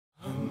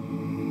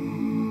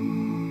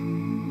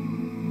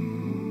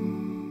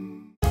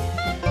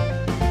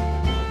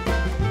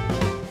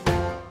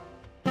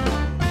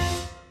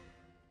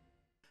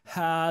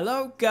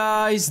Hello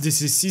guys,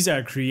 this is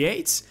Caesar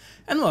Creates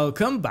and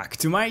welcome back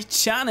to my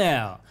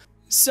channel.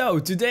 So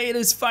today it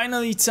is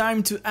finally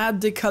time to add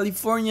the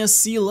California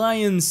sea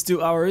lions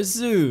to our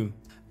zoo.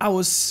 I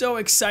was so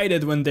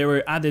excited when they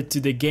were added to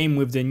the game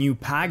with the new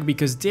pack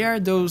because they are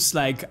those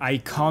like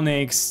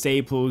iconic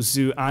staple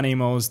zoo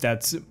animals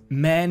that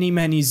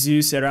many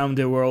zoos around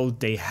the world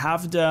they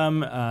have them.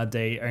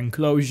 Their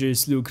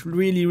enclosures look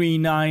really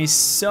nice,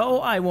 so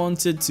I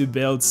wanted to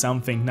build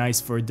something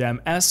nice for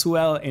them as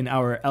well in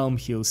our Elm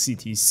Hill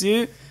City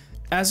Zoo.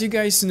 As you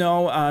guys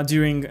know,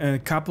 during a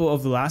couple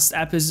of last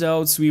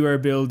episodes, we were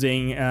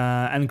building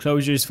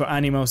enclosures for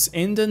animals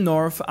in the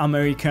North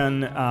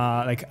American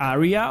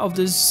area of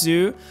the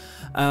zoo.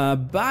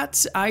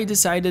 But I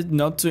decided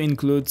not to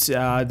include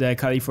the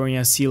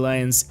California sea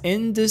lions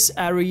in this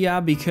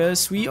area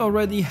because we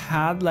already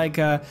had like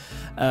a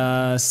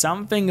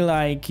something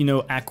like, you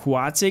know,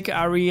 aquatic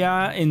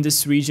area in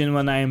this region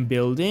when I am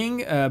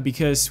building,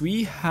 because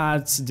we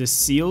had the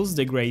seals,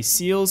 the gray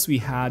seals, we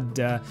had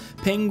the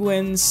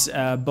penguins,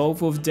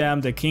 both of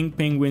them, the king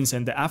penguins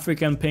and the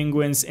African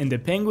penguins in the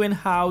penguin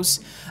house.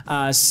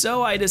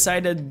 So I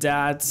decided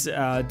that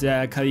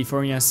the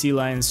California sea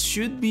lions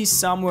should be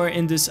somewhere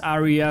in this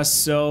area,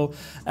 so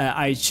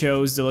I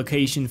chose the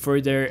location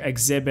for their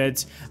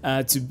exhibit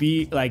to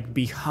be like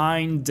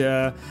behind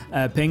the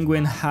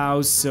penguin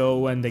house,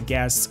 so when the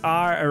guests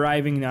are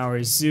arriving in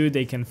our zoo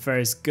they can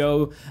first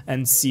go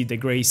and see the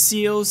gray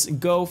seals,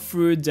 go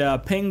through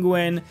the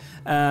penguin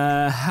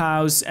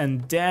house,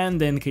 and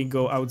then can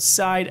go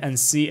outside and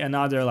see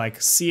another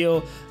like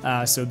seal,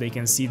 so they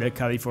can see the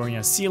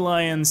California sea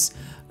lions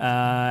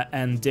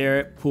and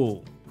their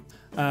pool.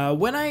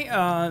 When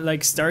I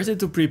started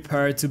to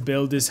prepare to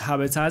build this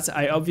habitat,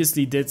 I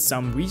obviously did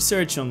some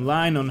research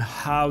online on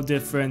how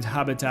different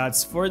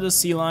habitats for the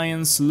sea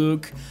lions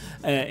look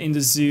in the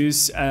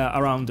zoos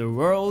around the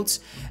world,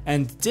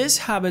 and this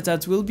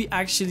habitat will be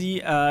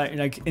actually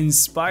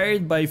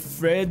inspired by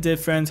 3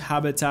 different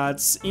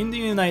habitats in the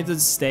United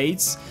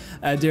States.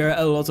 There are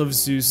a lot of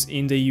zoos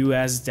in the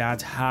US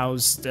that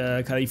house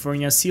the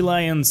California sea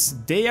lions.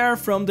 They are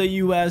from the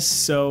US,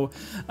 so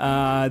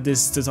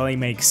this totally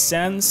makes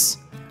sense.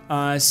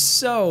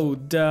 So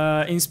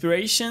the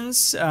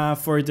inspirations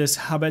for this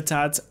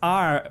habitat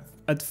are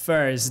at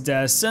first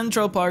the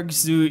Central Park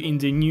Zoo in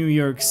the New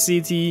York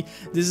City.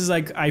 This is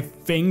like, I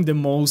think, the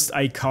most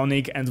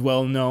iconic and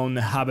well-known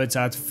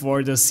habitat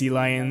for the sea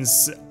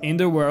lions in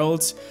the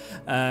world.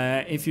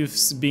 If you've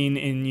been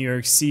in New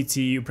York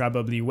City, you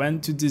probably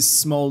went to this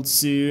small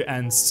zoo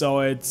and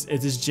saw it.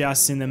 It is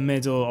just in the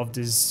middle of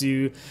the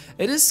zoo.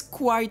 It is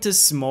quite a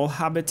small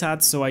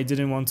habitat, so I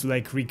didn't want to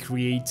like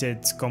recreate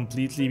it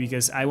completely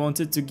because I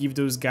wanted to give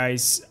those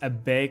guys a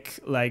big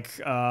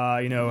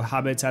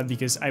habitat,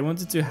 because I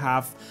wanted to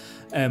have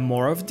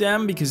more of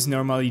them, because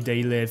normally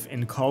they live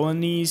in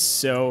colonies,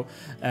 so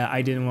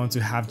I didn't want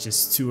to have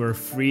just 2 or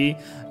 3.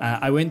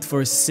 I went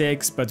for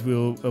 6, but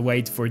we'll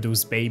wait for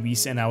those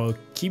babies and I will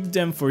keep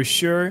them for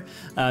sure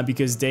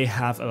because they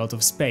have a lot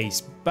of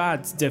space.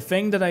 But the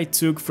thing that I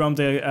took from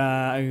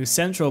the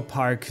Central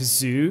Park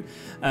Zoo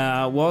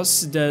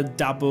was the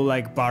double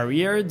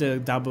barrier, the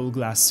double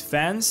glass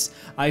fence.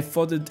 I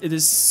thought that it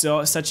is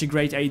such a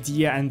great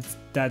idea and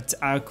that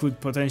I could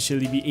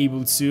potentially be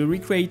able to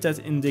recreate that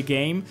in the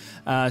game,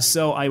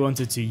 so I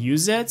wanted to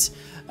use it.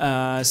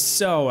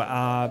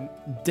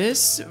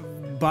 This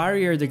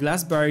barrier, the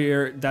glass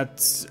barrier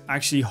that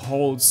actually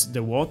holds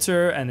the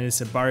water and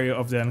is a barrier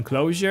of the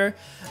enclosure,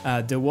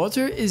 the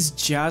water is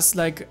just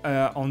like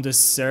on the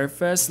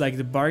surface, like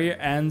the barrier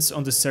ends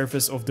on the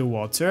surface of the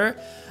water.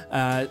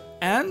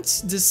 And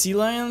the sea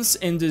lions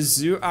in the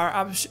zoo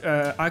are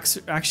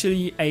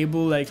actually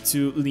able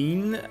to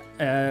lean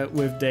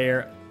with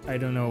their, I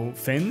don't know,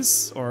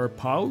 fins or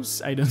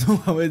paws, I don't know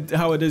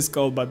how it is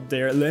called, but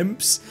their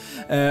limbs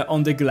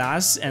on the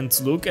glass and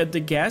look at the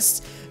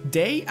guests.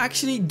 They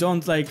actually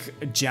don't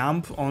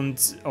jump on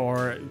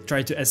or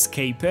try to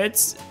escape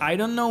it. I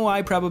don't know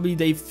why. Probably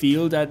they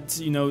feel that,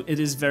 you know, it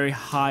is very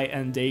high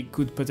and they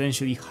could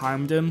potentially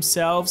harm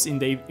themselves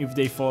if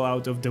they fall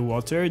out of the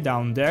water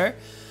down there.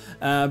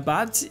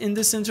 But in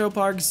the Central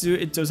Park Zoo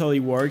it totally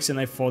works, and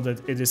I thought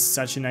that it is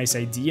such a nice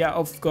idea.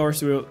 Of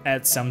course we'll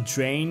add some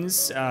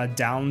drains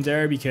down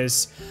there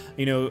because,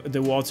 you know,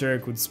 the water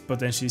could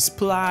potentially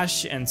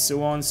splash and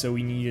so on, so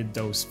we needed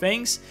those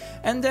things.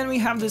 And then we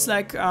have this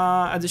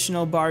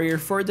additional barrier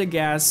for the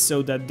guests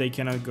so that they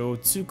cannot go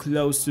too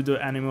close to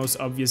the animals.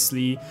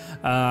 Obviously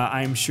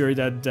I'm sure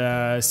that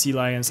the sea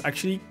lions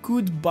actually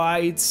could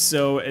bite,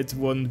 so it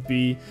won't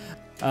be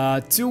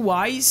too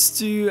wise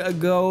to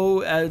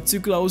go too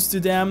close to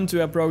them,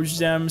 to approach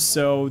them.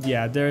 So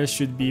yeah, there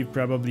should be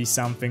probably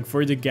something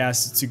for the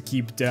guests to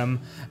keep them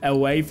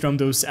away from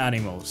those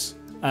animals.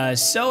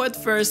 So at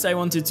first I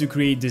wanted to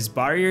create this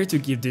barrier to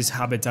give this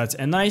habitat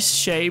a nice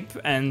shape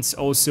and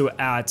also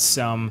add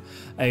some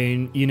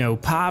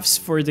paths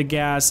for the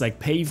guests, like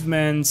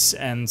pavements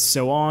and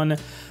so on.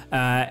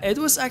 It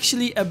was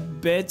actually a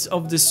bit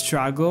of the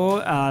struggle,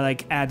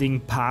 like adding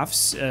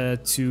paths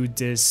to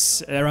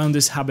this around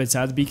this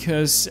habitat,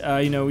 because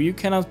you know, you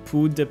cannot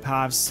put the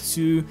paths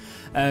too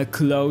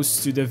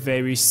close to the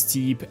very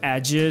steep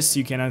edges.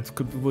 You cannot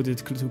put it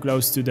too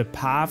close to the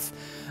path.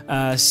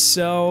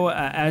 So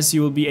as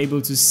you will be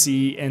able to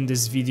see in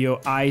this video,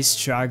 I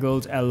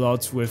struggled a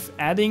lot with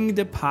adding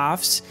the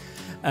paths.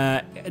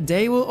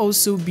 They will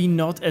also be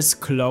not as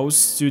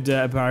close to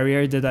the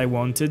barrier that I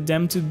wanted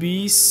them to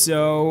be,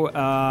 so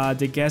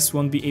the guests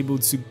won't be able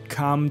to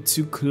come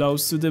too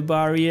close to the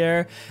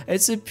barrier.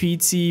 It's a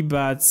pity,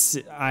 but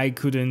I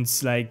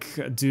couldn't like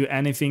do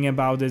anything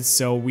about it,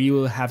 so we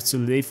will have to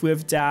live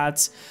with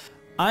that.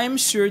 I'm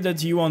sure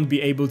that you won't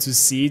be able to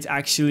see it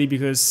actually,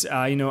 because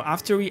you know,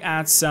 after we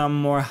add some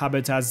more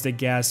habitats, the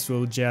guests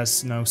will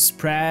just, you know,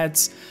 spread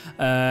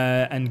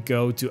and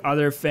go to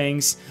other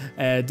things.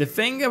 The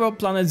thing about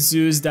Planet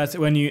Zoo is that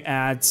when you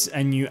add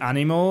a new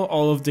animal,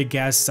 all of the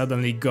guests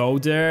suddenly go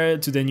there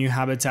to the new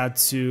habitat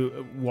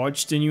to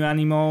watch the new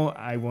animal.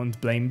 I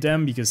won't blame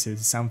them because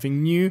it's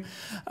something new,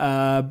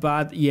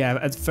 but yeah,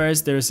 at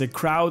first there's a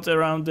crowd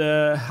around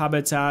the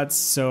habitat,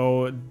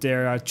 so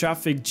there are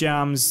traffic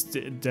jams,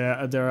 there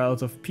are a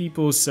lot of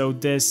people, so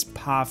this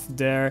path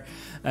there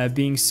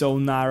being so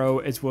narrow,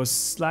 it was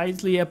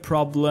slightly a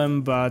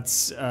problem,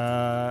 but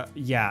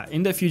yeah,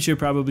 in the future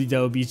probably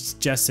there will be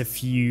just a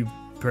few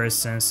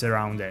persons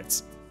around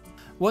it.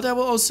 What I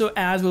will also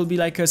add will be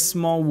like a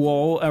small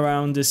wall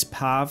around this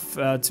path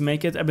to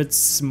make it a bit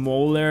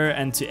smaller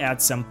and to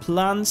add some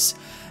plants.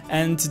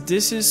 And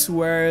this is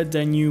where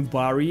the new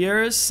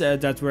barriers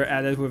that were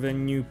added with a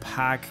new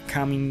pack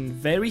come in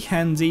very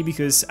handy,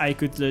 because I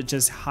could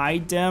just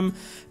hide them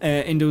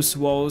in those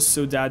walls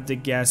so that the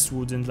guests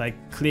wouldn't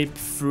like clip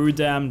through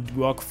them,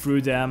 walk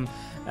through them.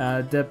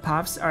 The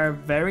paths are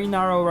very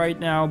narrow right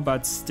now,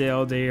 but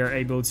still they are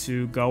able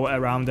to go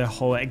around the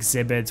whole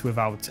exhibit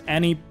without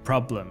any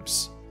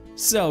problems.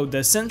 So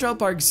the Central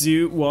Park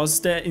Zoo was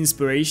the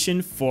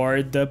inspiration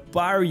for the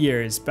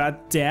barriers,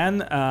 but then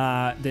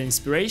the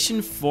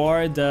inspiration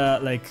for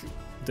the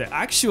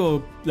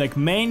actual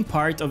main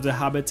part of the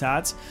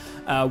habitat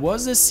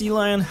was the sea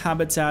lion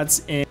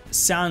habitat in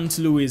St.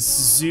 Louis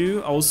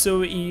Zoo,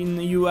 also in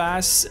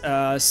US.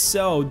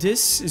 So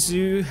this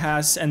zoo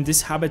has, and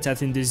this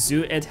habitat in this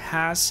zoo, it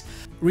has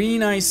really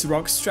nice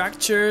rock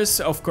structures,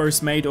 of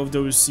course made of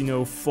those, you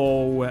know,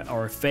 faux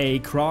or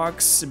fake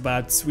rocks,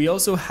 but we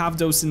also have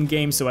those in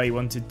game, so I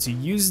wanted to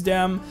use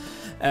them.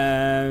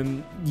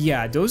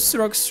 Yeah, those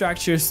rock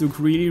structures look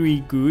really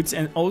good,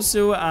 and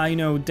also you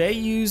know, they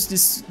use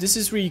this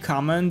is really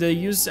common, they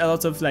use a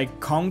lot of like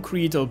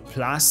concrete or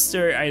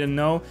plaster, I don't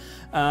know,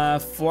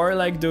 for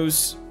like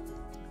those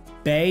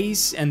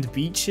bays and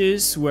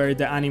beaches where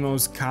the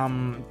animals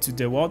come to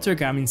the water,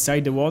 come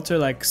inside the water,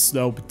 like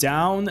slope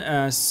down.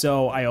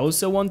 So I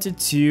also wanted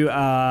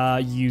to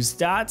use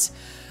that.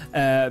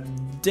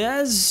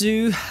 The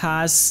zoo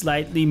has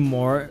slightly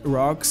more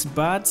rocks,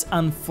 but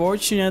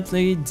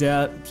unfortunately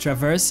the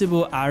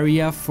traversable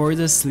area for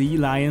the sea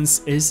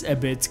lions is a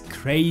bit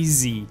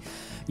crazy.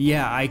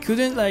 Yeah, I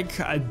couldn't like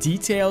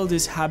detail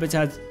this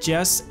habitat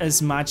just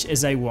as much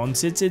as I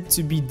wanted it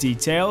to be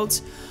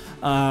detailed.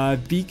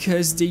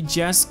 Because they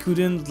just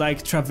couldn't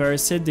like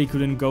traverse it, they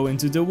couldn't go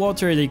into the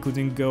water, they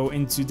couldn't go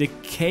into the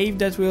cave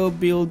that we'll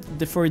build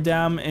for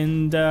them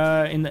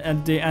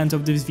at the end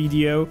of this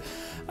video.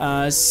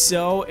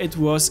 So it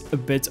was a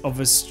bit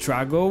of a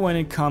struggle when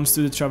it comes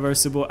to the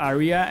traversable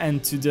area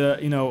and to the,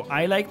 you know,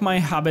 I like my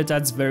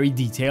habitats very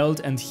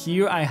detailed, and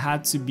here I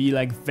had to be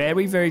like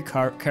very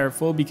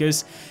careful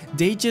because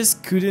they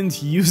just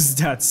couldn't use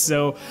that.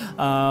 So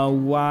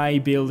why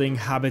building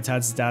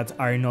habitats that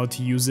are not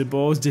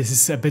usable? This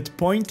is a bit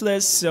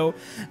pointless. So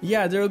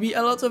yeah, there will be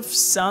a lot of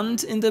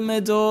sand in the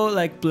middle,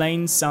 like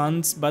plain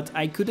sand, but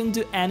I couldn't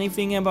do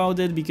anything about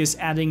it because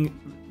adding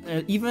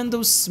even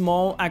those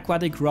small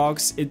aquatic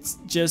rocks, it's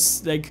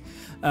just like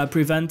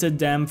prevented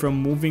them from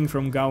moving,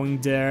 from going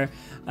there.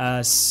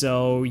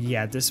 So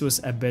yeah, this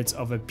was a bit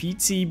of a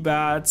pity,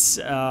 but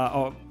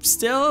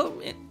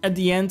still at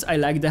the end I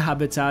like the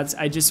habitat.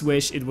 I just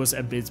wish it was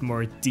a bit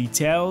more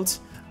detailed.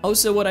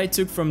 Also, what I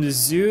took from the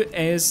zoo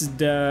is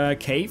the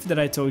cave that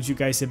I told you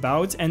guys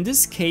about, and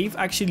this cave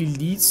actually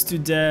leads to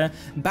the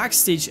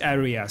backstage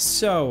area.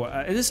 So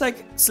it is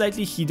like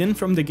slightly hidden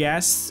from the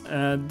guests.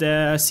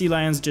 The sea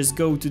lions just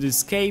go to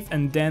this cave,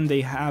 and then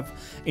they have,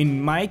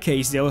 in my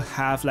case, they'll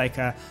have like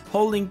a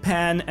holding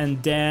pen,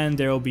 and then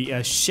there will be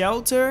a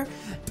shelter.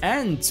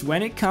 And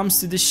when it comes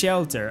to the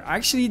shelter,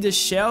 actually the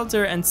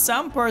shelter and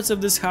some parts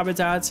of this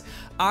habitat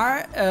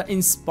are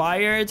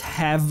inspired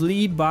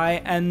heavily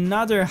by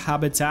another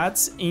habitat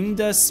in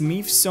the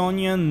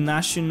Smithsonian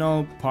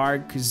National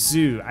Park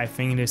Zoo, I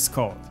think it is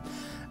called.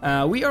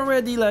 We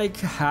already like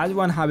had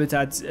one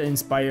habitat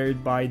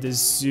inspired by the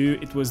zoo.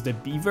 It was the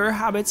Beaver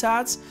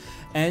Habitat.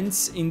 And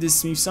in the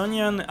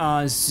Smithsonian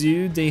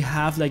zoo, they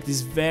have like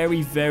this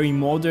very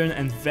modern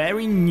and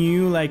very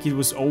new, like it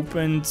was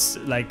opened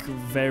like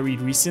very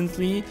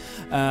recently,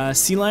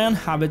 sea lion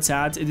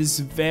habitat. It is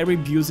very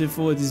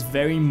beautiful, it is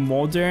very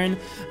modern.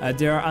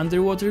 There are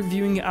underwater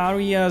viewing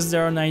areas,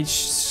 there are night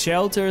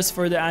shelters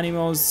for the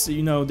animals,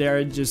 you know, there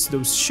are just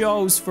those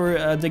shows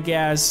for the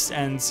guests,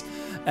 and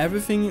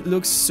everything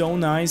looks so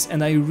nice.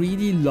 And I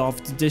really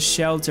loved the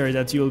shelter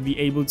that you'll be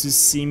able to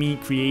see me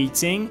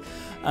creating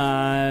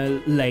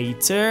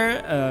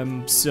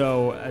later,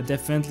 so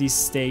definitely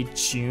stay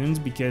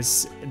tuned,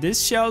 because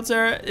this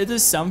shelter, it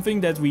is something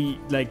that we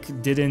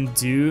like didn't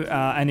do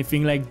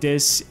anything like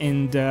this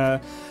in the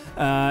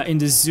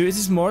zoo. It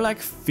is more like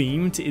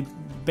themed.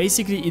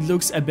 Basically, it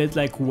looks a bit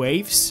like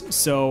waves,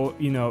 so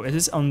you know, it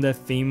is on the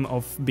theme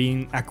of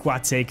being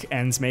aquatic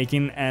and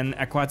making an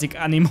aquatic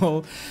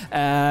animal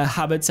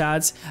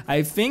habitat.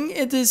 I think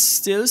it is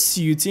still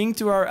suiting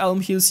to our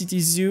Elm Hill City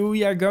Zoo.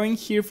 We are going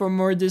here for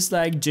more this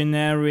like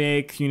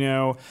generic, you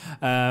know,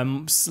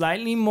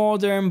 slightly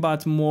modern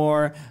but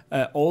more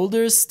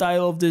older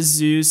style of the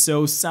zoo.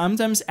 So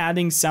sometimes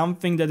adding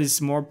something that is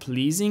more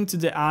pleasing to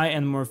the eye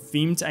and more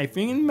themed, I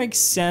think it makes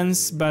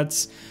sense.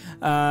 But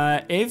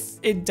if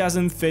it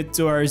doesn't fit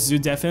to our zoo,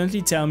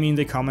 definitely tell me in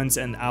the comments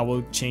and I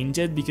will change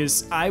it,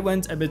 because I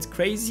went a bit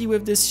crazy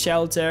with this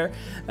shelter.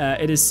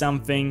 It is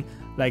something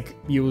like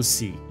you will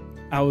see.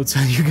 I will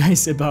tell you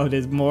guys about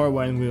it more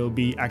when we'll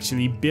be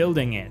actually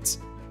building it.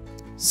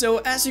 So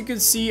as you can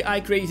see, I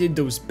created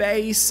those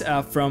bays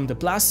from the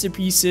plaster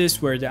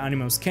pieces where the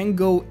animals can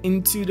go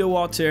into the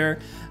water.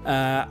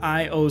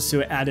 I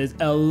also added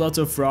a lot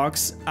of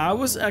rocks. I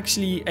was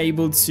actually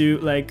able to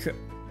like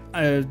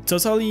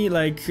totally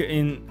like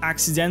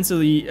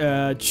accidentally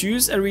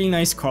choose a really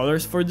nice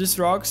colors for these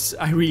rocks.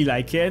 I really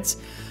like it.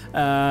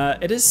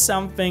 It is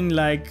something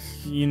like,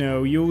 you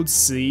know, you would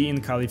see in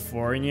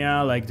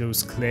California, like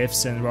those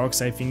cliffs and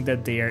rocks. I think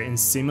that they are in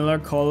similar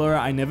color.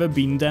 I never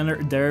been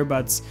there,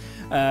 but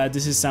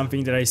this is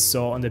something that I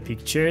saw on the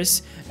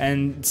pictures.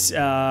 And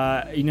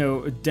you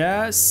know,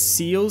 the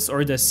seals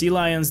or the sea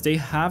lions, they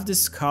have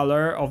this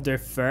color of their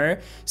fur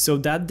so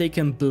that they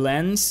can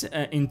blend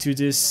into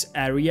this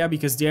area,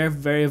 because they are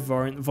very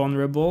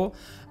vulnerable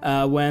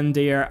when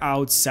they are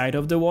outside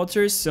of the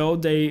water. So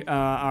they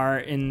are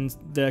in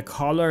the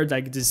color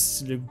like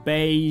this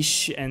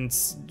beige and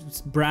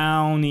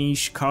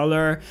brownish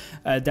color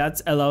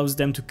that allows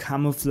them to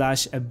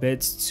camouflage a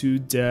bit to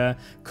the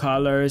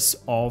colors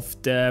of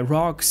the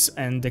rocks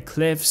and the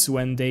cliffs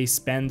when they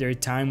spend their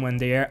time when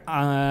they are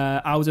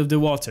out of the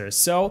water.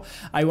 So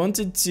I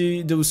wanted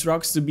those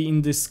rocks to be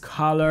in this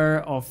color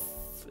of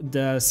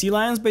the sea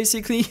lions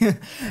basically,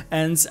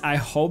 and I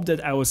hope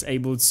that I was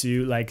able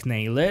to like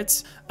nail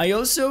it. I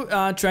also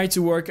try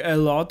to work a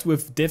lot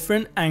with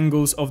different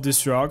angles of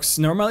these rocks.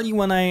 Normally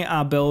when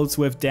I build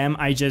with them,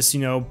 I just, you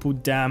know,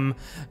 put them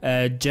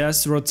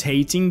just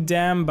rotating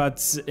them,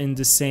 but in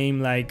the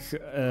same like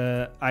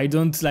I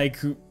don't like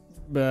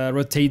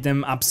rotate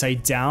them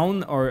upside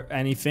down or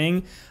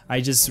anything.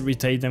 I just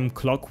rotate them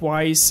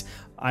clockwise.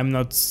 I'm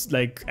not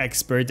like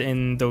expert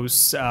in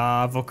those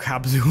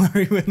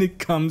vocabulary when it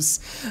comes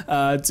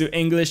to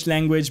English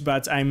language,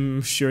 but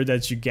I'm sure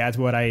that you get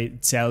what I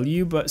tell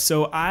you. But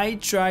so I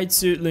try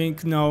to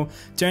like, you know,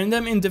 turn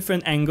them in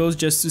different angles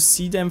just to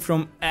see them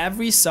from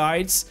every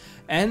sides,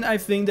 and I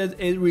think that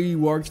it really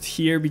worked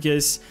here,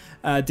 because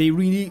they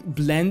really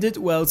blended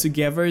well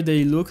together.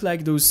 They look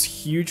like those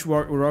huge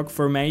rock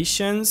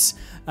formations,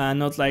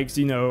 not like,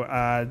 you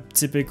know,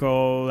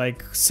 typical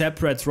like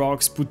separate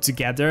rocks put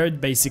together.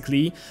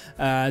 Basically,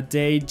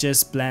 they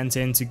just blend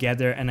in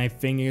together, and I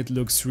think it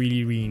looks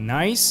really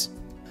nice.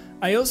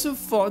 I also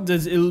thought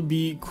that it would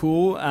be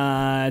cool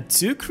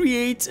to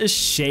create a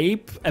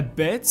shape a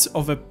bit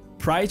of a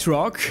Pride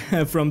Rock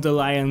from the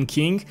Lion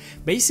King.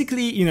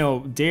 Basically, you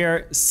know,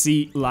 they're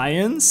sea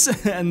lions,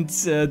 and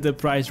the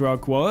Pride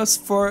Rock was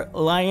for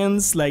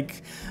lions,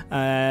 like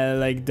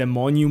the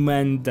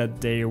monument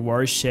that they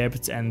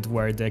worshipped and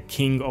where the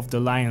king of the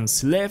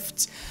lions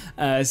lived.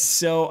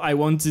 So I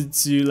wanted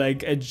to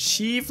like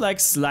achieve like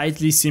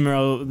slightly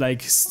similar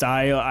like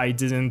style. I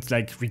didn't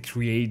like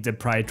recreate the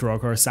Pride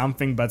Rock or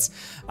something, but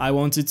I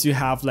wanted to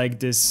have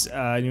like this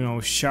you know,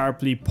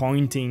 sharply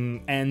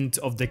pointing end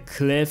of the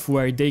cliff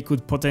where they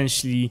could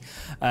potentially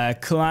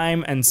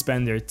climb and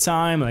spend their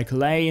time like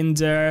laying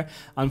there.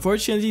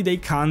 Unfortunately they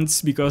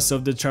can't, because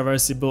of the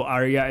traversable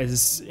area. It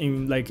is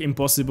like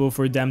impossible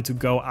for them to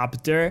go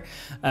up there,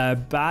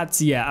 but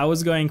yeah, I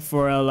was going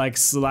for a like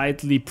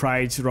slightly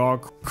Pride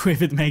Rock,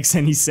 if it makes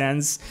any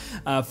sense,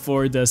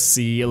 for the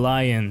sea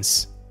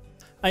lions.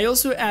 I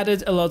also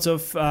added a lot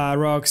of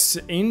rocks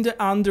in the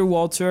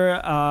underwater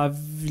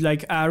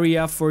like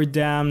area for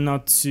them,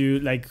 not to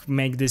like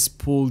make this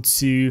pool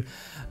too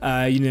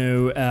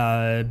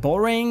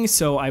boring.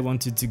 So I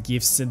wanted to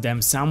give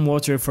them some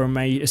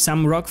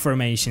some rock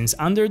formations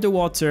under the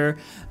water.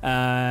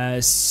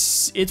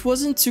 It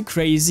wasn't too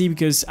crazy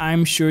because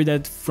I'm sure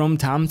that from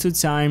time to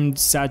time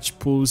such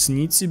pools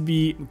need to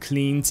be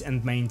cleaned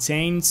and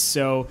maintained,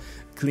 so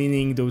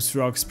cleaning those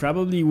rocks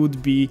probably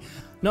would be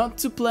not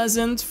too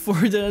pleasant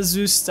for the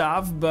zoo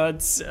staff,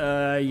 but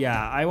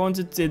yeah, I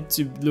wanted it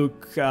to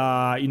look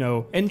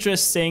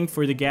interesting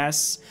for the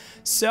guests,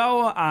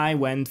 so I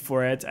went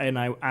for it and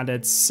I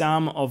added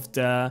some of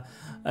the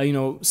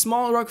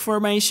small rock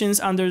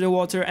formations under the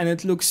water, and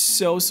it looks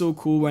so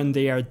cool when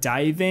they are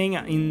diving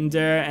in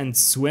there and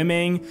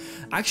swimming.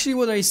 Actually,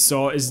 what I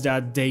saw is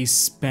that they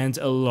spend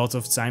a lot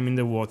of time in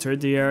the water.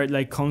 They are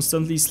like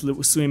constantly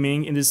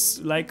swimming in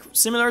this, like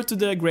similar to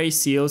the gray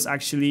seals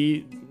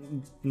actually.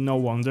 No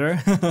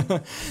wonder.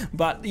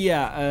 But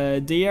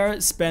yeah, they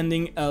are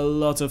spending a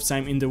lot of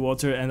time in the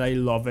water, and I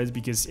love it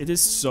because it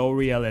is so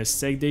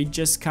realistic. They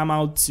just come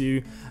out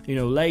to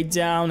lay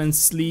down and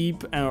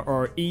sleep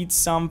or eat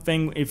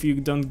something if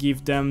you don't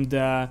give them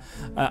the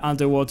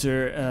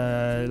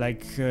underwater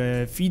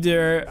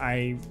feeder.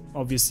 I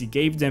obviously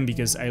gave them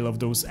because I love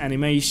those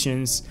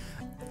animations.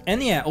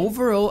 And yeah,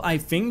 overall I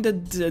think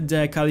that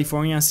the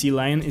California sea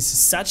lion is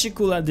such a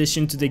cool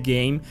addition to the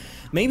game.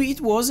 Maybe it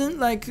wasn't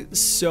like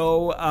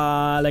so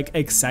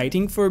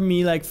exciting for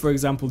me, like for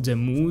example the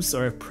moose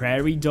or a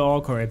prairie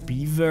dog or a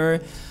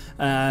beaver,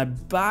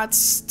 but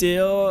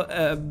still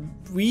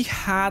we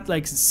had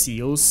like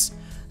seals.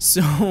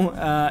 So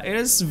it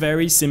is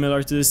very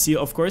similar to the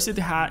seal. Of course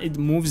it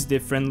moves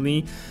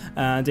differently.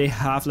 They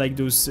have like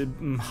those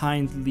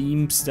hind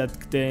limbs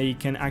that they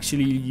can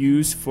actually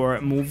use for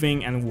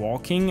moving and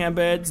walking a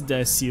bit.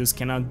 The seals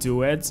cannot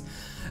do it.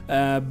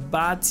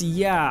 But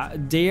yeah,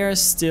 they are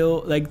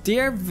still like,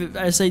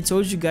 as I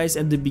told you guys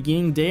at the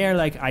beginning, they are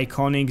like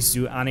iconic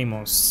zoo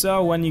animals.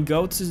 So when you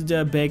go to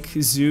the big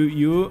zoo,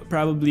 you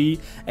probably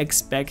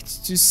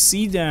expect to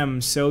see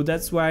them. So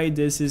that's why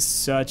this is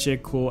such a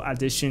cool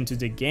addition to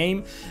the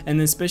game, and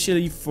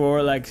especially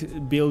for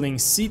like building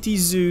city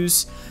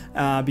zoos,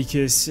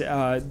 because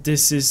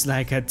this is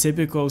like a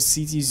typical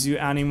city zoo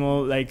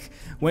animal. Like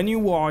when you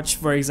watch,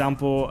 for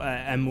example,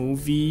 a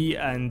movie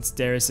and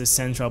there's a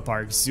Central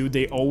Park Zoo,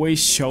 they always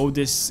show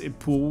this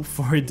pool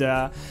for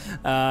the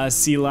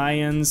sea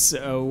lions.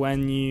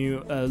 When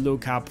you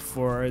look up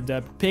for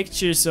the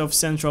pictures of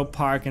Central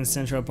Park and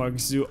Central Park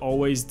Zoo,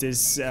 always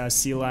this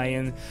sea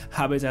lion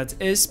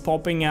habitat is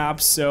popping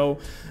up. So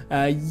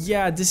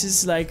yeah, this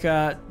is like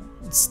a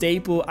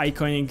staple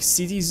iconic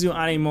city zoo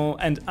animal,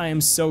 and I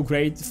am so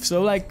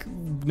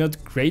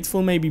not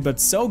grateful maybe, but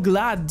so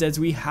glad that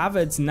we have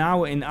it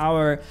now in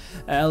our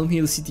Elm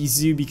Hill City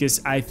Zoo, because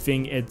I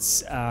think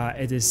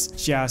it is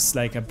just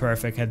like a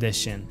perfect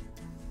addition.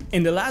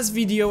 In the last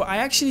video, I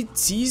actually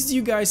teased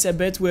you guys a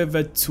bit with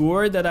a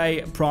tour that I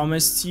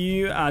promised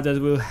you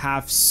that we'll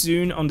have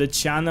soon on the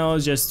channel,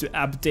 just to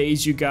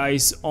update you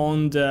guys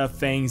on the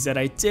things that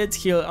I did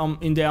here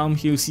in the Elm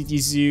Hill City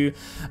Zoo,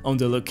 on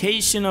the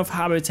location of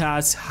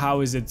habitats,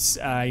 how is it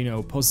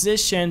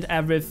positioned,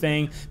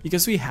 everything,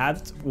 because we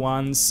had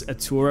once a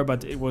tour,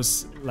 but it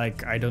was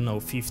like, I don't know,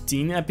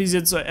 15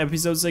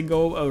 episodes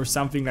ago or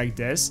something like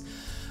this.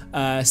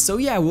 So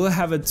yeah, we'll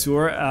have a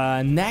tour.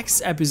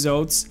 Next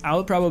episodes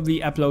I'll probably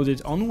upload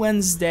it on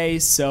Wednesday,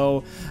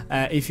 so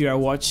if you are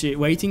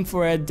waiting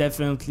for it,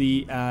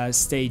 definitely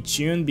stay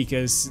tuned,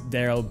 because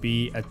there'll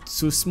be a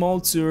small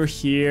tour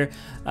here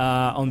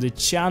on the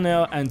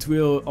channel, and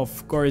we'll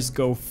of course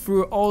go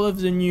through all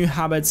of the new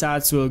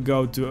habitats. We'll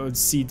go to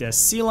see the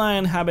sea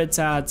lion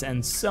habitat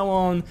and so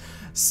on.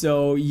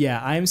 So yeah,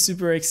 I'm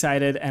super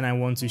excited, and I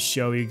want to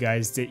show you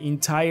guys the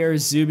entire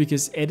zoo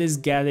because it is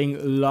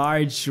getting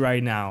large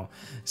right now.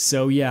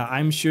 So yeah,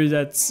 I'm sure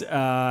that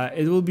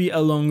it will be a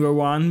longer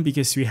one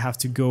because we have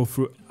to go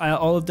through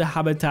all of the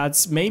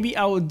habitats. Maybe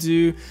I will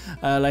do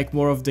like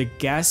more of the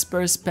guest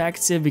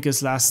perspective,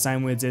 because last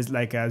time we did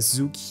like a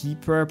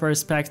zookeeper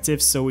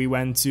perspective, so we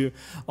went to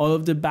all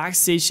of the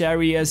backstage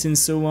areas and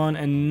so on,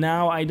 and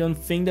now I don't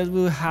think that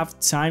we'll have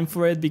time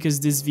for it because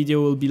this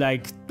video will be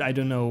like, I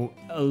don't know,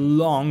 a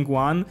long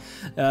one.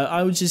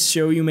 I'll just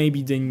show you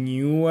maybe the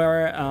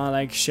newer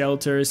like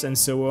shelters and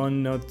so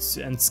on,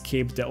 and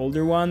skip the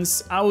older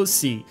ones. I will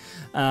see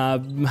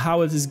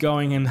how it is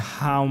going and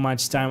how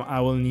much time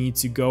I will need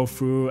to go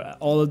through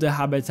all of the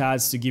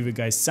habitats to give you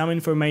guys some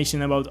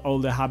information about all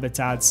the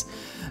habitats.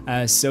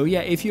 So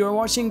yeah, if you are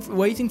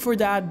waiting for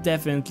that,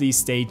 definitely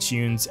stay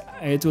tuned.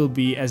 It will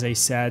be, as I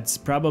said,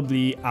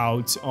 probably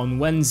out on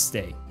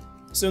Wednesday.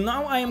 So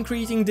now I am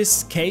creating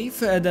this cave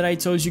that I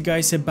told you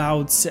guys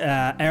about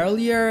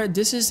earlier.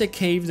 This is a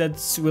cave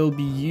that will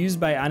be used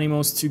by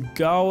animals to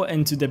go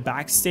into the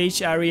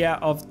backstage area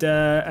of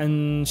the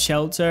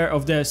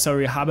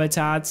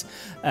habitat.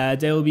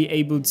 They will be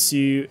able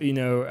to,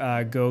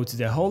 go to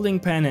the holding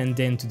pen and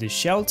then to the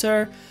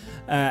shelter.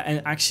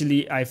 and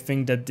actually I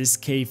think that this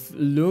cave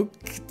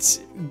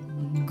looked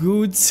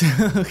good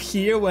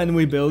here when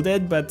we built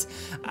it, but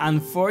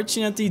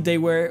unfortunately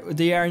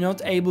they are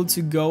not able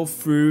to go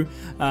through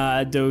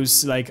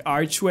those like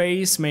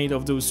archways made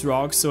of those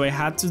rocks, so I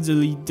had to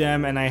delete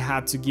them and I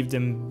had to give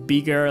them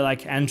bigger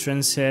like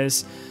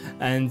entrances.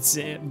 And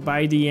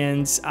by the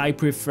end, I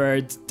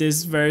preferred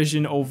this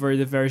version over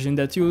the version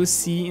that you will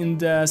see in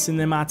the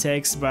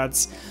cinematics,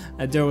 but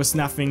there was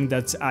nothing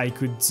that I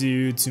could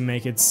do to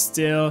make it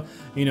still,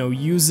 you know,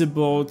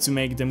 usable, to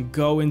make them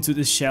go into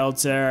the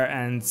shelter,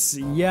 and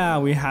yeah,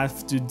 we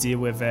have to deal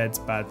with it,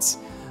 but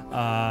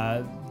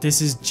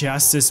this is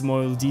just a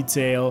small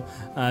detail.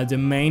 The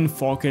main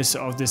focus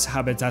of this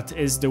habitat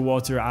is the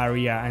water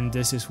area, and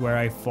this is where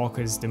I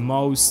focus the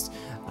most,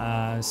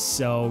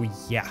 so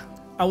yeah.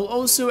 I will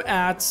also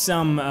add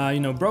some, you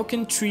know,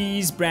 broken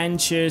trees,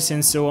 branches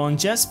and so on,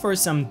 just for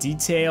some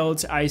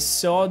details. I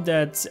saw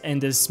that in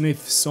the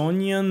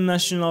Smithsonian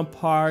National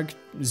Park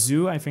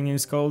Zoo, I think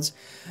it's called,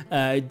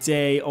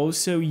 they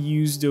also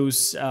use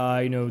those,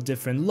 you know,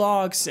 different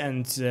logs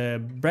and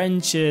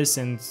branches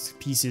and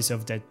pieces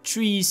of that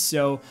tree.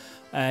 So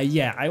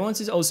yeah, I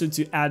wanted also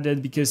to add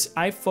it because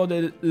I thought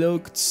it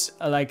looked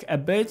like a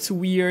bit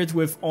weird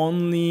with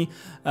only,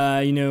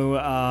 you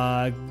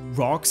know,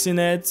 rocks in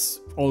it.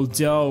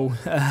 Although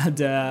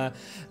the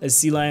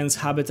sea lion's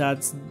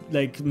habitat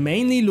like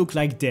mainly look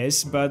like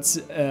this, but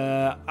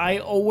I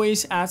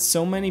always add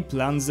so many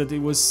plants that it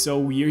was so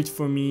weird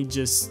for me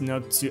just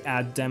not to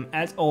add them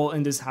at all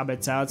in this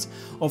habitat.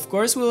 Of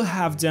course we'll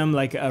have them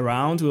like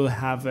around, we'll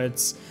have a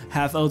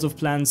lot of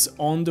plants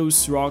on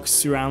those rocks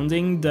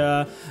surrounding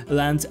the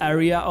land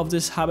area of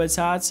this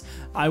habitat.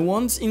 I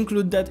won't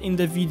include that in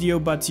the video,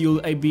 but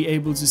you'll be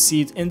able to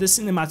see it in the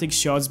cinematic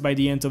shots by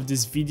the end of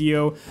this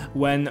video,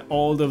 when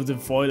all of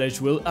the foliage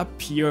will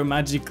appear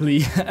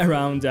magically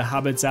around the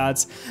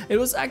habitat. It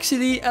was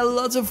actually a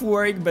lot of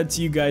work, but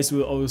you guys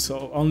will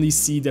also only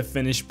see the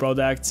finished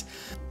product.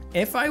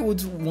 If I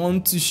would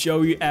want to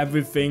show you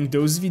everything,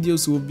 those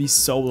videos will be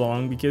so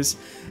long because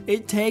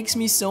it takes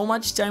me so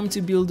much time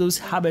to build those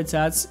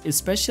habitats,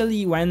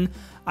 especially when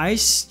I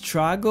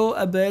struggle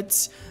a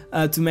bit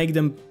to make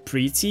them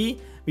pretty.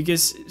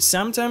 Because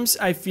sometimes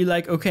I feel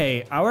like,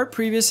 okay, our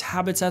previous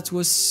habitat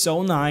was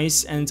so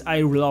nice and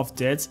I loved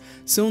it,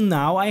 so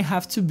now I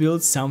have to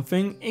build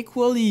something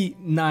equally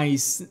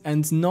nice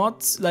and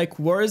not like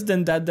worse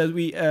than that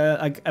we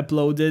like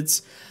uploaded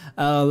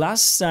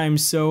last time.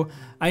 So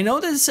I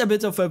know that it's a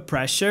bit of a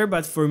pressure,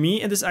 but for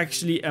me it is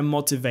actually a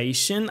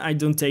motivation. I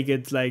don't take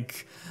it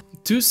like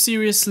too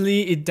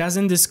seriously, it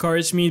doesn't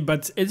discourage me,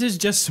 but it is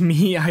just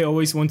me. I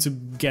always want to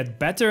get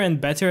better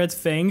and better at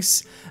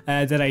things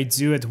that I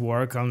do at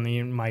work,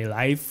 in my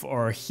life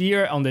or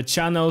here on the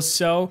channel.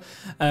 So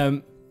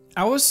I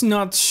was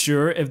not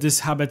sure if this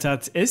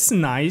habitat is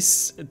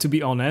nice, to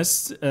be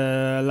honest.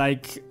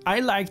 Like I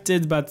liked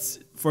it, but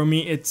for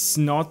me it's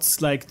not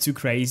like too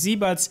crazy.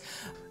 But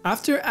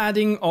after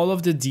adding all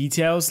of the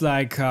details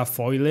like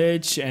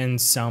foliage and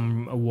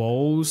some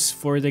walls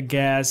for the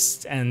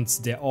guests and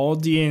the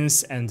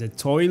audience and the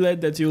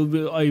toilet that you'll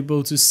be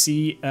able to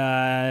see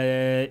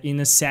in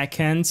a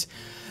second,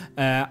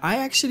 I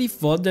actually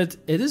thought that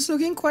it is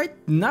looking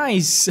quite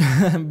nice,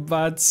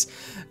 but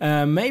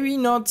maybe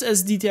not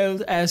as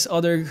detailed as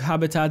other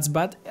habitats,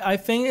 but I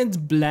think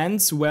it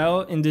blends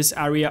well in this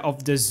area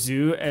of the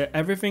zoo.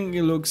 Everything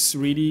looks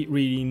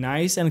really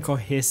nice and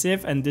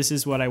cohesive, and this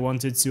is what I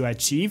wanted to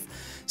achieve.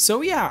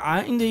 So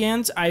yeah, in the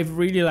end, I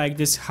really like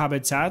this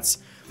habitat.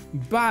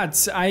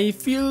 But I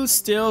feel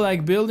still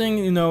like building,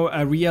 you know,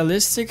 a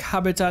realistic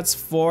habitats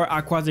for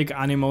aquatic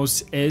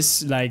animals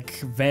is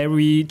like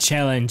very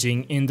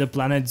challenging in the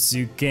Planet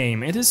Zoo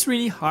game. It is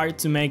really hard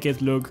to make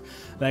it look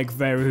like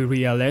very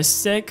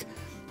realistic.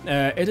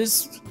 It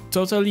is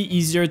totally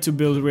easier to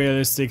build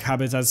realistic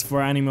habitats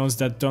for animals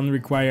that don't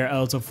require a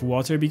lot of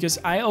water, because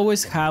I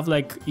always have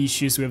like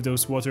issues with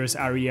those water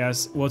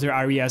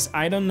areas.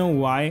 I don't know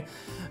why.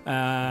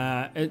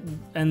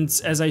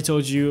 And as I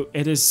told you,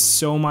 it is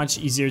so much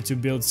easier to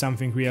build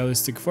something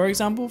realistic, for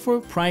example for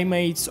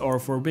primates or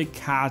for big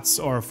cats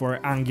or for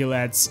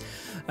ungulates.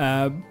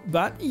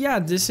 But yeah,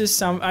 this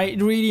is I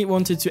really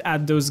wanted to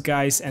add those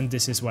guys, and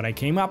this is what I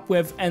came up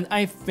with, and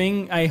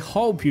I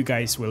hope you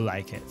guys will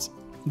like it.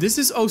 This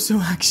is also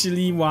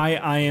actually why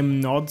I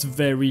am not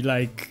very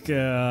like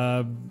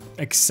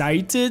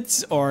excited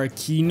or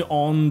keen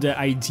on the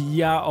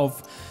idea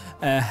of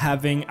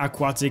having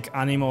aquatic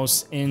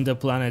animals in the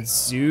Planet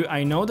Zoo.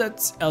 I know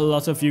that a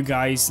lot of you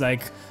guys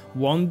like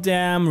want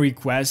them,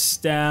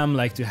 request them,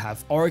 like to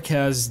have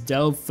orcas,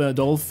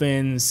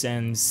 dolphins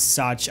and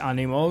such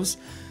animals,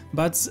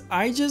 but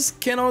I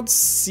just cannot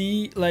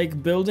see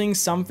like building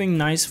something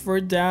nice for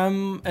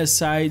them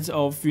aside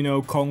of, you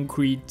know,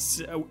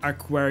 concrete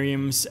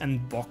aquariums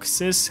and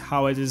boxes,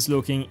 how it is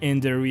looking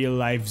in the real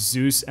life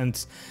zoos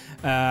and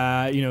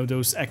you know,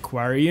 those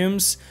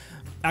aquariums.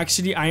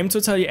 Actually, I am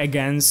totally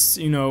against,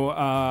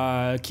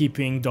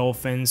 keeping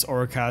dolphins,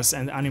 orcas,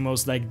 and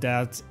animals like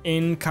that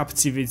in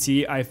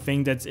captivity. I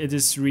think that it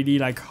is really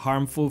like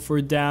harmful for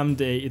them.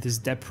 It is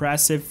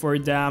depressive for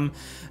them.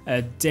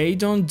 They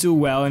don't do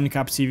well in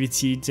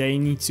captivity. They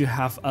need to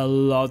have a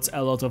lot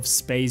of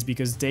space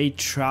because they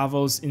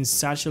travel in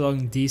such a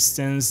long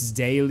distance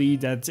daily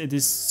that it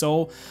is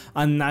so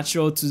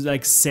unnatural to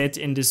like sit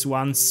in this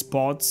one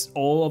spot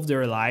all of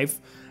their life.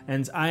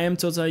 And I am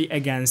totally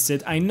against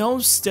it. I know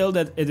still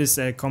that it is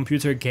a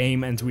computer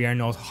game and we are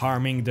not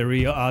harming the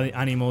real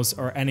animals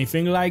or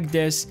anything like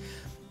this,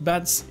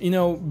 but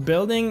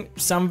building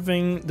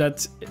something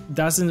that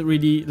doesn't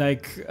really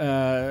like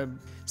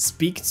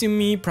speak to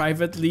me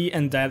privately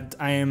and that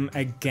I am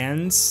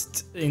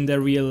against in the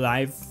real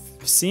life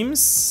seems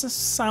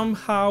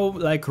somehow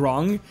like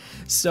wrong.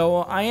 So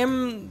I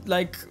am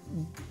like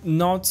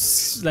not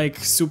like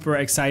super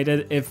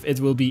excited if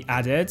it will be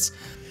added.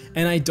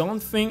 And I don't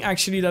think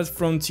actually that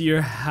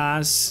Frontier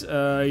has,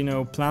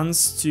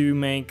 plans to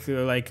make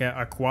like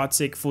a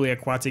fully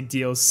aquatic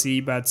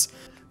DLC,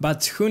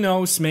 but who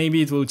knows,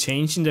 maybe it will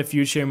change in the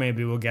future.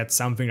 Maybe we'll get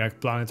something like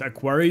Planet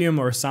Aquarium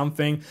or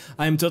something.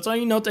 I'm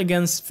totally not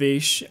against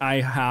fish. I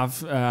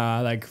have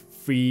like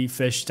 3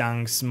 fish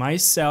tanks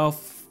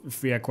myself,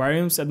 3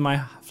 aquariums at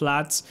my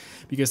flat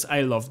because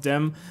I love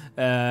them,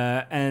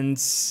 and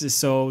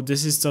so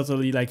this is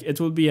totally like,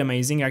 it would be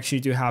amazing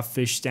actually to have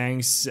fish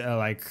tanks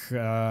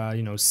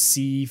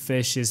sea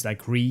fishes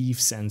like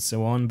reefs and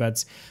so on,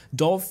 but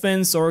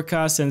dolphins,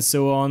 orcas and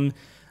so on,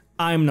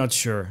 I'm not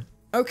sure.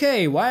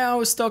 Okay, while I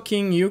was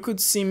talking, you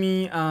could see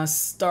me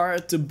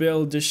start to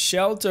build the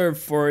shelter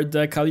for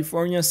the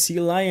California sea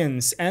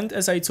lions. And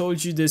as I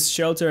told you, this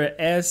shelter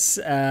is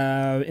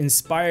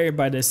inspired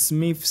by the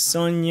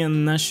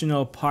Smithsonian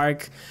National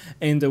Park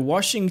in the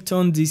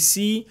Washington,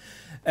 D.C.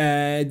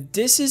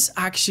 This is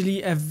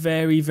actually a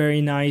very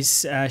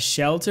nice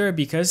shelter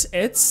because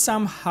it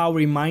somehow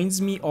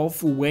reminds me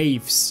of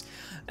waves.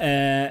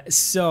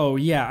 So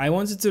yeah, I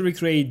wanted to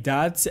recreate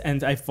that,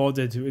 and I thought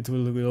that it will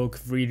look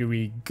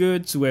really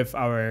good with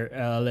our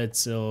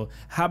little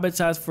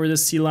habitat for the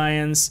sea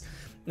lions.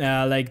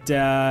 Like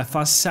the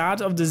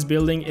facade of this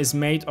building is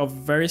made of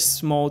very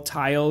small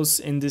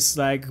tiles in this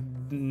like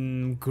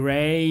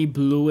gray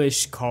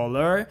bluish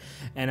color,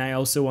 and I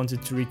also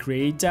wanted to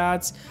recreate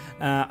that.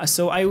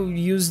 So I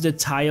used the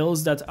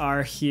tiles that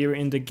are here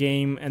in the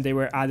game, and they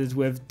were added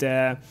with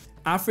the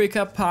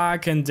Africa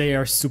pack, and they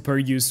are super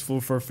useful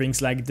for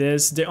things like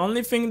this. The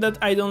only thing that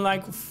I don't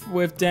like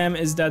with them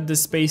is that the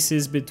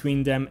spaces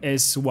between them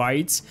is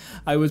white.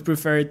 I would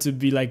prefer it to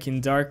be like in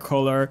dark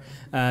color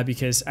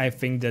because I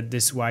think that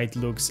this white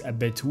looks a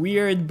bit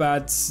weird,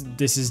 but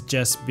this is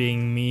just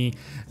being me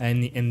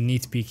and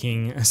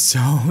nitpicking, so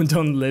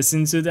don't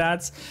listen to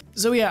that.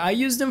 So yeah, I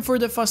use them for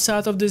the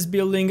facade of this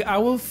building. I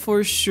will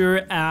for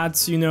sure add,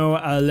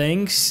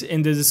 links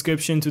in the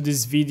description to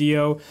this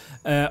video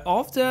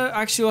of the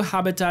actual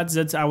habitats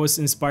that I was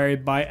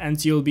inspired by,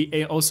 and you'll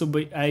be also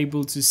be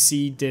able to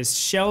see this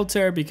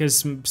shelter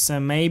because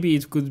maybe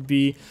it could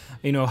be,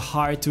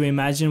 hard to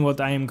imagine what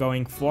I am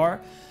going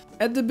for.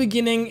 At the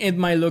beginning it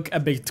might look a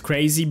bit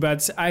crazy,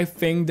 but I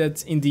think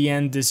that in the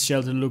end this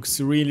shelter looks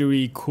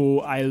really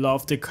cool. I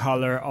love the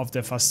color of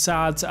the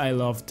facade, I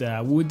love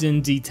the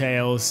wooden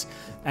details,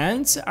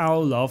 and I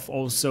love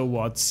also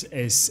what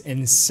is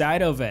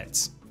inside of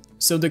it.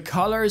 So the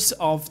colors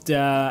of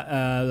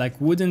the like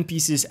wooden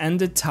pieces and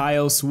the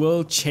tiles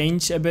will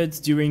change a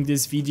bit during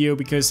this video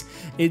because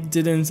it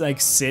didn't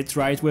like sit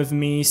right with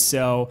me.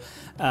 So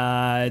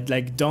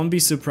like don't be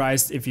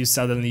surprised if you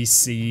suddenly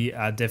see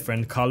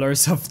different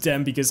colors of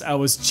them because I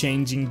was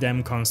changing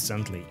them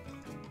constantly.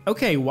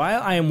 Okay,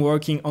 while I am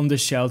working on the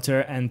shelter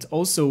and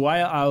also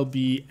while I'll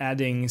be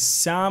adding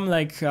some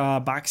like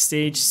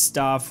backstage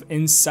stuff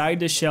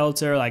inside the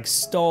shelter, like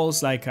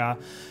stalls, like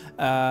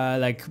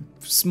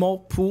small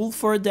pool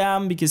for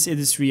them, because it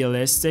is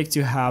realistic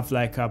to have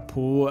like a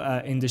pool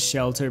in the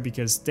shelter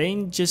because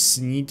they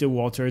just need the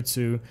water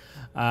to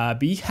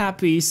be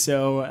happy.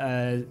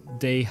 So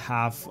they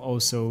have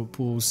also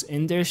pools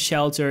in their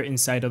shelter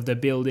inside of the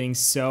building,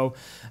 so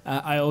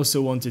I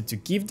also wanted to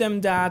give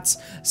them that.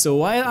 So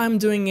while I'm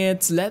doing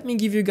it, let me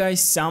give you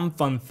guys some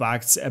fun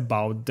facts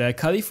about the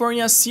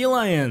California sea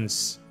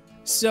lions.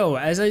 So,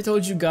 as I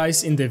told you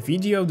guys in the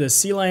video, the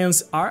sea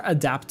lions are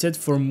adapted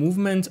for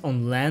movement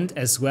on land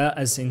as well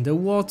as in the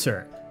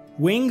water.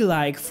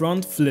 Wing-like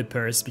front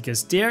flippers,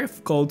 because they're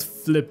called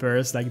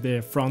flippers, like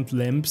the front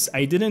limbs,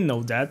 I didn't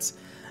know that.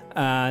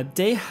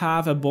 They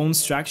have a bone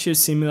structure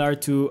similar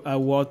to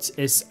what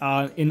is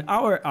in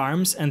our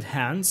arms and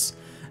hands.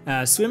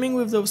 Swimming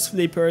with those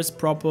flippers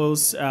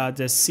propels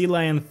the sea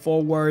lion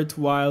forward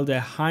while the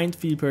hind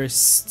flippers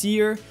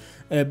steer.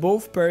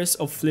 Both pairs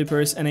of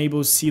flippers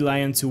enable sea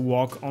lion to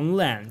walk on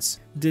land.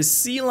 The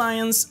sea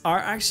lions are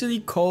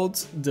actually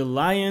called the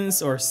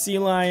lions or sea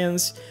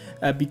lions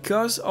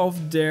because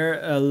of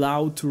their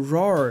loud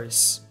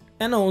roars.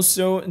 And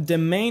also, the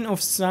mane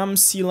of some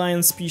sea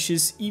lion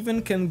species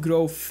even can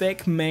grow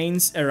thick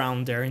manes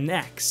around their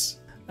necks.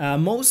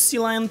 Most sea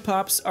lion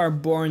pups are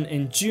born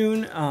in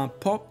June.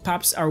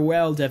 Pups are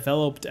well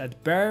developed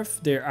at birth,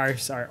 their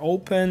eyes are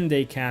open,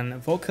 they can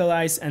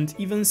vocalize and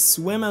even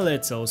swim a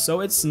little.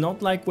 So it's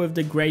not like with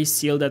the gray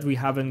seal that we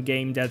have in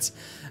game that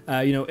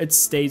it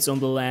stays on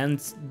the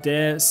land.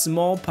 The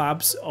small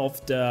pups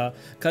of the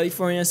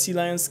California sea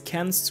lions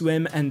can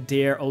swim and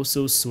they're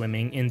also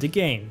swimming in the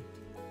game.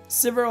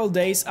 Several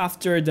days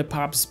after the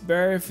pup's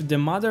birth, the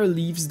mother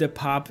leaves the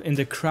pup in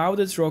the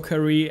crowded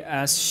rockery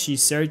as she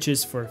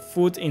searches for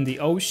food in the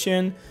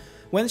ocean.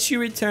 When she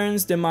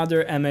returns, the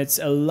mother emits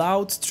a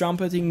loud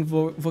trumpeting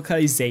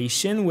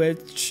vocalization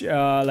which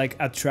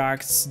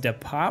attracts the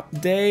pup.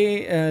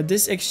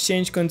 This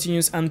exchange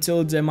continues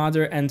until the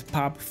mother and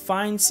pup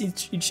finds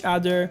each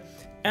other,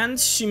 and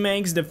she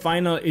makes the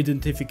final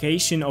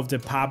identification of the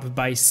pup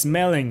by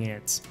smelling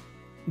it.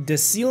 The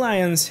sea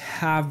lions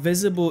have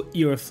visible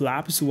ear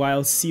flaps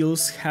while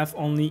seals have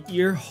only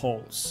ear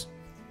holes.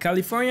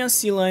 California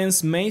sea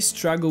lions may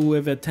struggle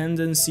with a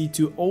tendency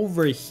to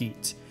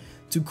overheat.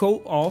 To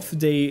cool off,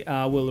 they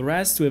will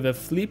rest with a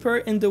flipper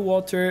in the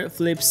water,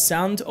 flip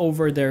sand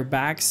over their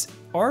backs,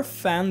 or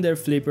fan their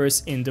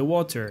flippers in the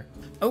water.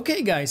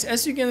 Okay guys,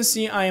 as you can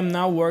see, I am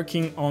now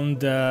working on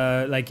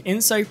the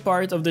inside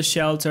part of the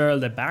shelter,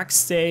 the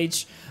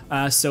backstage.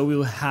 So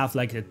we'll have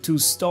the 2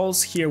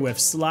 stalls here with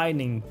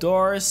sliding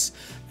doors,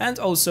 and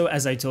also,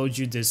 as I told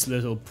you, this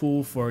little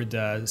pool for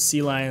the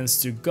sea lions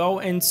to go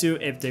into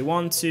if they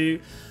want to.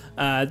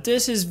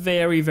 This is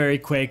very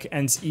quick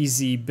and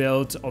easy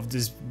build of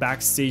this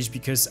backstage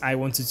because I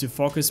wanted to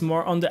focus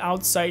more on the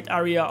outside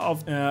area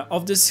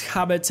of this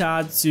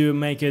habitat to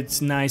make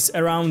it nice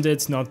around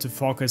it, not to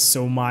focus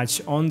so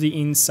much on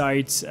the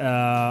inside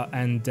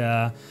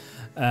the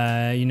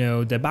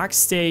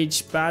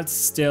backstage, but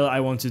still I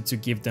wanted to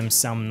give them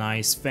some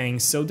nice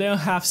things. So they'll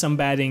have some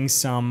bedding,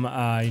 some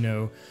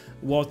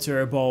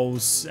water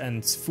bowls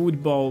and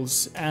food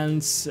bowls,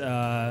 and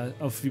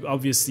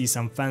obviously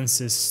some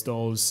fences,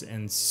 stalls,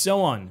 and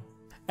so on.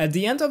 At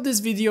the end of this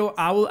video,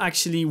 I will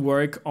actually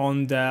work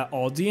on the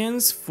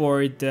audience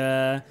for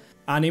the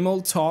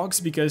animal talks,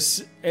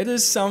 because it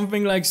is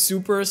something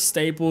super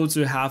staple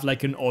to have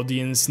an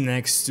audience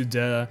next to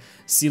the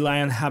sea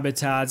lion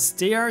habitats.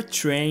 They are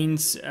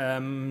trained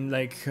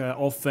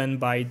often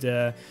by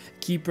the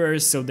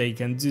keepers, so they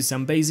can do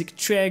some basic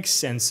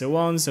tricks and so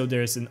on. So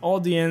there's an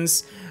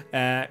audience.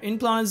 In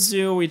Planet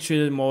Zoo, we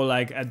treat it more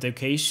like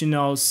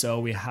educational, so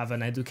we have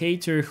an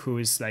educator who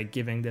is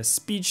giving the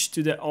speech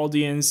to the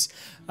audience.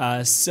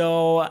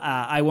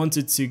 I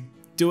wanted to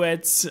do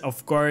it.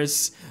 Of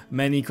course,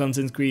 many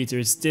content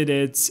creators did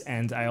it,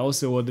 and I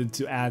also wanted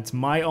to add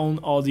my own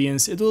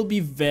audience. It will be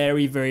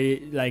very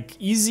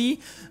easy,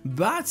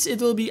 but it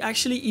will be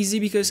actually easy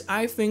because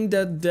I think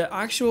that the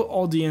actual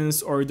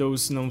audience, or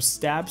those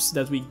steps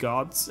that we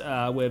got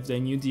with the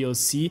new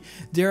DLC,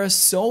 they are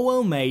so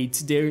well made,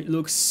 they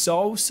look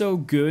so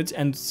good,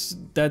 and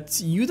that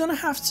you don't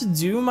have to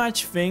do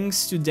much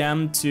things to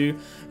them to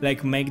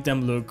make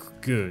them look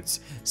good.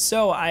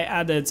 So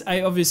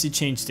I obviously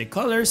changed the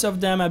colors of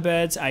them a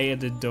bit. I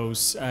added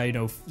those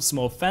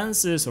small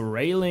fences or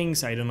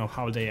railings, I don't know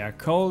how they are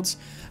called.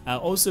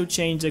 Also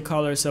changed the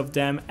colors of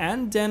them,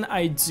 and then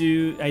I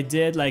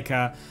did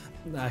a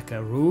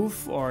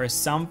roof or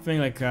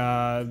something,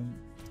 a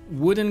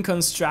wooden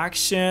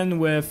construction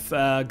with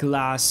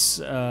glass,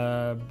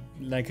 a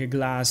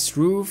glass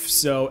roof,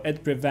 so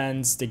it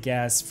prevents the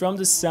gas from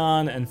the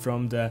sun and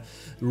from the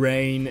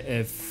rain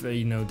if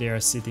they are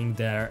sitting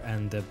there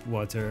and the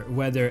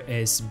weather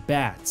is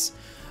bad.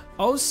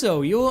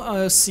 Also,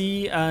 you'll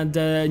see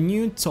the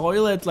new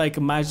toilet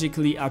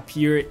magically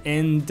appear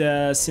in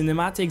the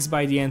cinematics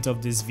by the end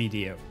of this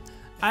video.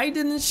 I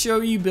didn't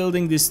show you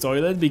building this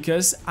toilet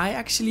because I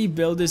actually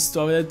built this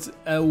toilet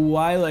a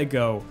while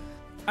ago.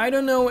 I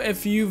don't know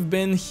if you've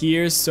been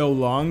here so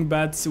long,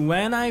 but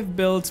when I've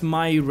built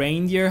my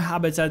reindeer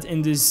habitat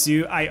in the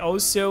zoo, I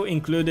also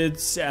included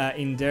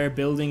in there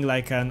building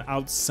an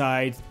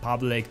outside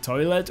public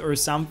toilet or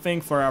something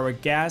for our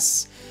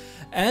guests.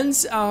 And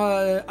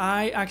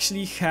I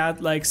actually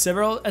had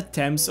several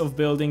attempts of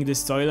building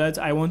this toilet.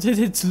 I wanted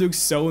it to look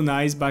so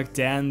nice back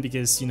then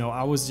because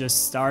I was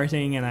just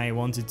starting and I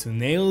wanted to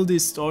nail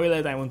this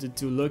toilet. I wanted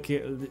to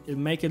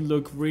make it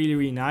look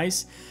really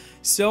nice.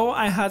 So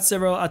I had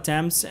several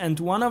attempts, and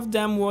one of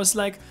them was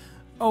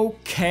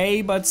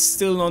okay, but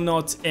still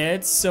not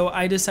it. So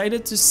I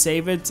decided to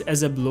save it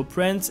as a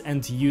blueprint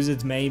and use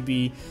it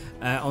maybe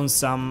on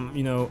some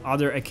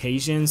other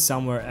occasions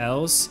somewhere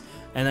else.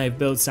 And I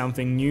built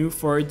something new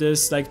for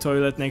this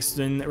toilet next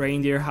to the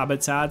reindeer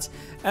habitat,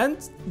 and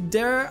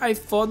there I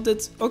thought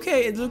that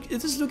okay, it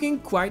is looking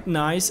quite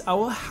nice. I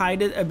will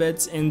hide it a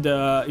bit in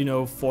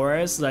the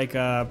forest,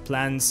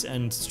 plants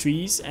and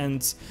trees,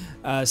 and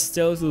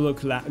still it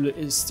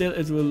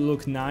will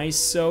look nice.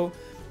 So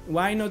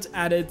why not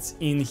add it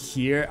in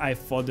here? I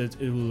thought that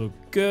it will look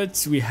good.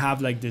 We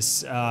have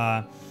this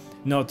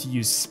not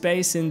use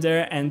space in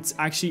there, and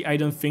actually I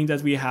don't think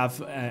that we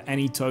have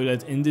any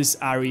toilet in this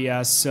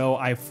area, so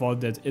I thought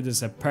that it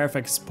is a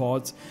perfect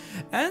spot.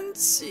 And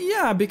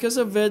yeah, because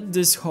of it,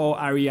 this whole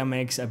area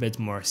makes a bit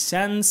more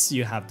sense.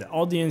 You have the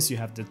audience, you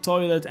have the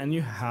toilet, and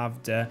you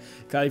have the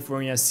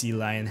California sea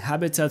lion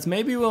habitat.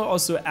 Maybe we'll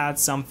also add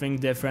something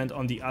different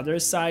on the other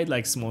side,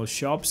 like small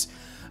shops.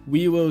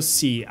 We will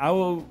see. I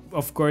will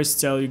of course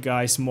tell you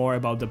guys more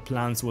about the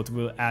plans, what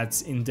we'll add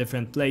in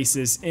different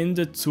places in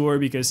the tour,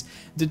 because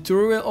the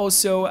tour will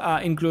also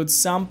include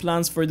some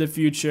plans for the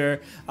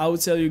future. I will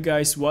tell you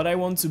guys what I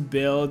want to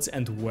build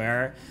and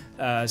where,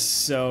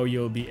 so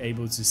you'll be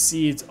able to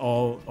see it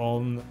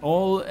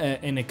all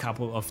in a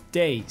couple of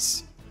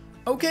days.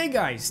 Okay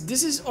guys,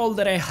 this is all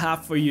that I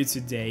have for you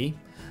today.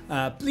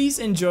 Please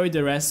enjoy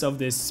the rest of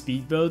this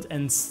speed build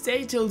and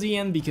stay till the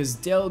end, because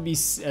there'll be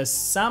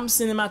some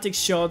cinematic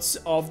shots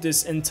of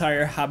this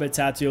entire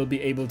habitat. You'll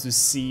be able to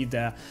see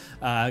the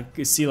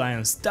sea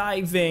lions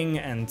diving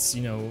and,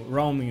 you know,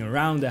 roaming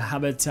around the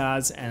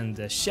habitat and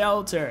the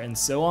shelter and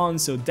so on.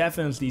 So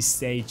definitely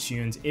stay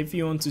tuned if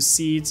you want to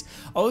see it.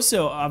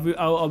 Also,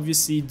 I'll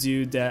obviously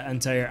do the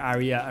entire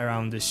area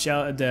around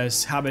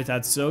the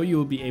habitat, so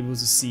you'll be able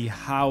to see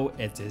how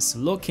it is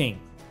looking.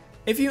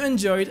 If you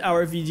enjoyed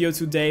our video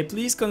today,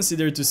 please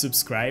consider to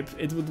subscribe.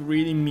 It would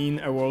really mean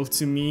a world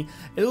to me.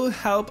 It will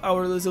help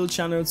our little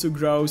channel to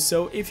grow,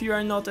 so if you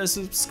are not a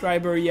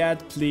subscriber yet,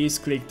 please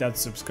click that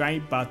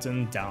subscribe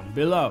button down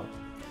below.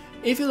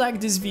 If you like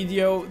this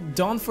video,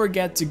 don't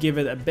forget to give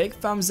it a big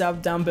thumbs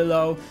up down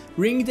below,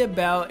 ring the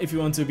bell if you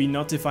want to be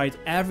notified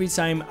every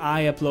time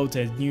I upload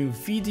a new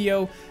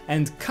video,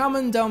 and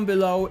comment down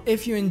below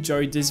if you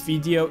enjoyed this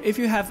video, if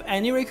you have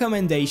any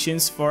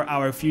recommendations for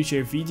our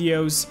future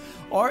videos,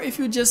 or if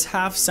you just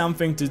have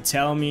something to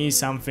tell me,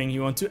 something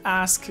you want to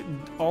ask.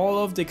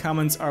 All of the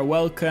comments are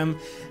welcome,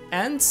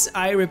 and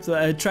I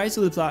try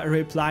to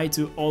reply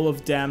to all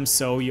of them,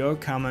 so your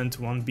comment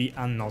won't be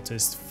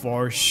unnoticed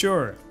for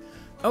sure.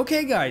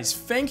 Okay guys,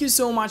 thank you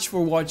so much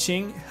for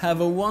watching,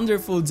 have a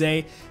wonderful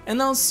day,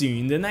 and I'll see you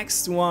in the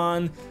next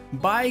one.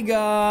 Bye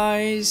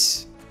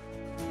guys!